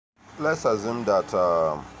let's assume that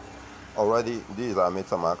already this is our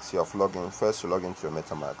Metamask. You have logged in. First, you log into your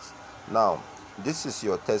Metamask. Now, this is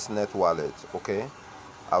your testnet wallet. Okay,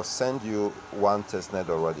 I've sent you one testnet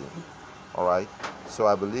already. All right. So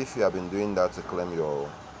I believe you have been doing that to claim your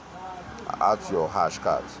hash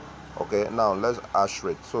card. Okay. Now let's hash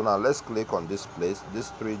rate. So now let's click on this place, this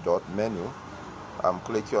three-dot menu. I'm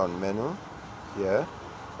clicking on menu here.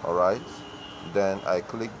 All right. Then I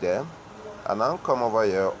click there, and I'll come over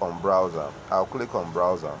here on browser. I'll click on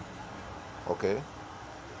browser. Okay.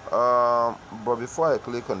 But before I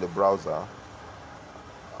click on the browser,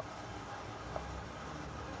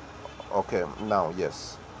 okay, now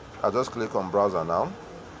yes, I just click on browser now.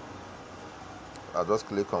 I just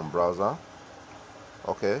click on browser.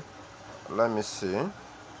 Okay, let me see.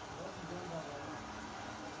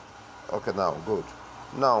 Okay, now good.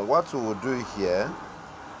 Now what we will do here,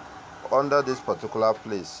 under this particular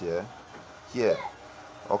place here,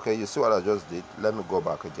 okay, you see what I just did? Let me go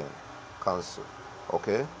back again. Cancel.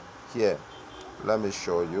 Okay, here, let me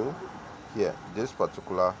show you. Here, this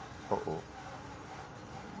particular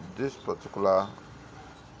this particular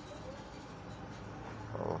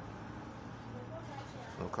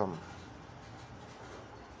come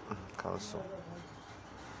cancel.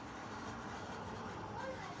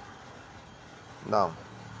 Now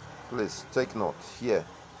please take note here,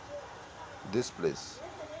 this place.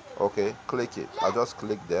 Okay, click it. I just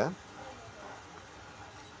click there.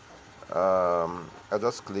 I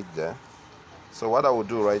just click there. So what I will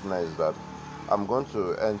do right now is that I'm going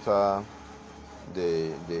to enter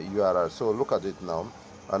the URL. So look at it now,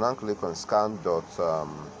 and then click on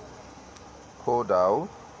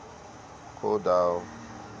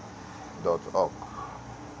scan.codao.org.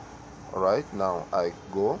 all right, now I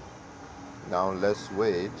go. Now let's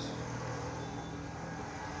wait.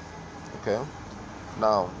 Okay,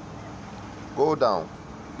 now go down,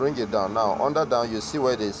 bring it down. Now under down, you see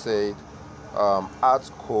where they say add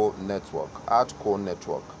core network.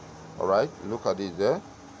 All right, look at it there.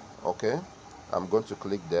 Okay, I'm going to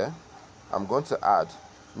click there. I'm going to add.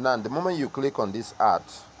 Now the moment you click on this add,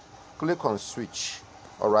 click on switch.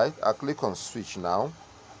 All right, I click on switch now.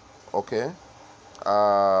 Okay,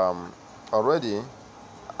 already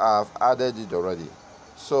I've added it already,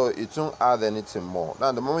 so it won't add anything more.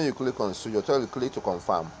 Now the moment you click on switch, you'll tell you click to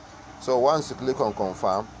confirm. So once you click on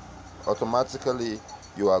confirm, automatically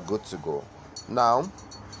you are good to go. Now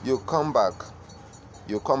you come back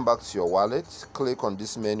to your wallet, click on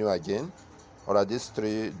this menu again, or at this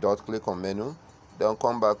three-dot, click on menu, then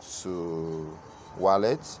come back to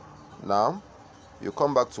wallet. Now you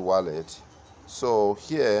come back to wallet. So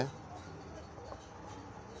here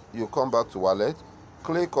you come back to wallet,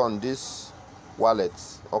 click on this wallet.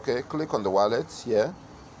 Okay, click on the wallet here,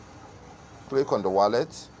 click on the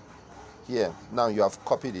wallet here. Now you have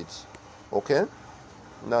copied it. Okay,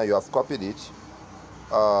 now you have copied it.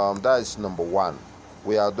 That is number one.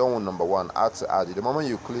 We are done with number one. Add to add it. The moment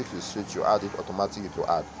you click the switch, you add it automatically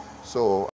to add. So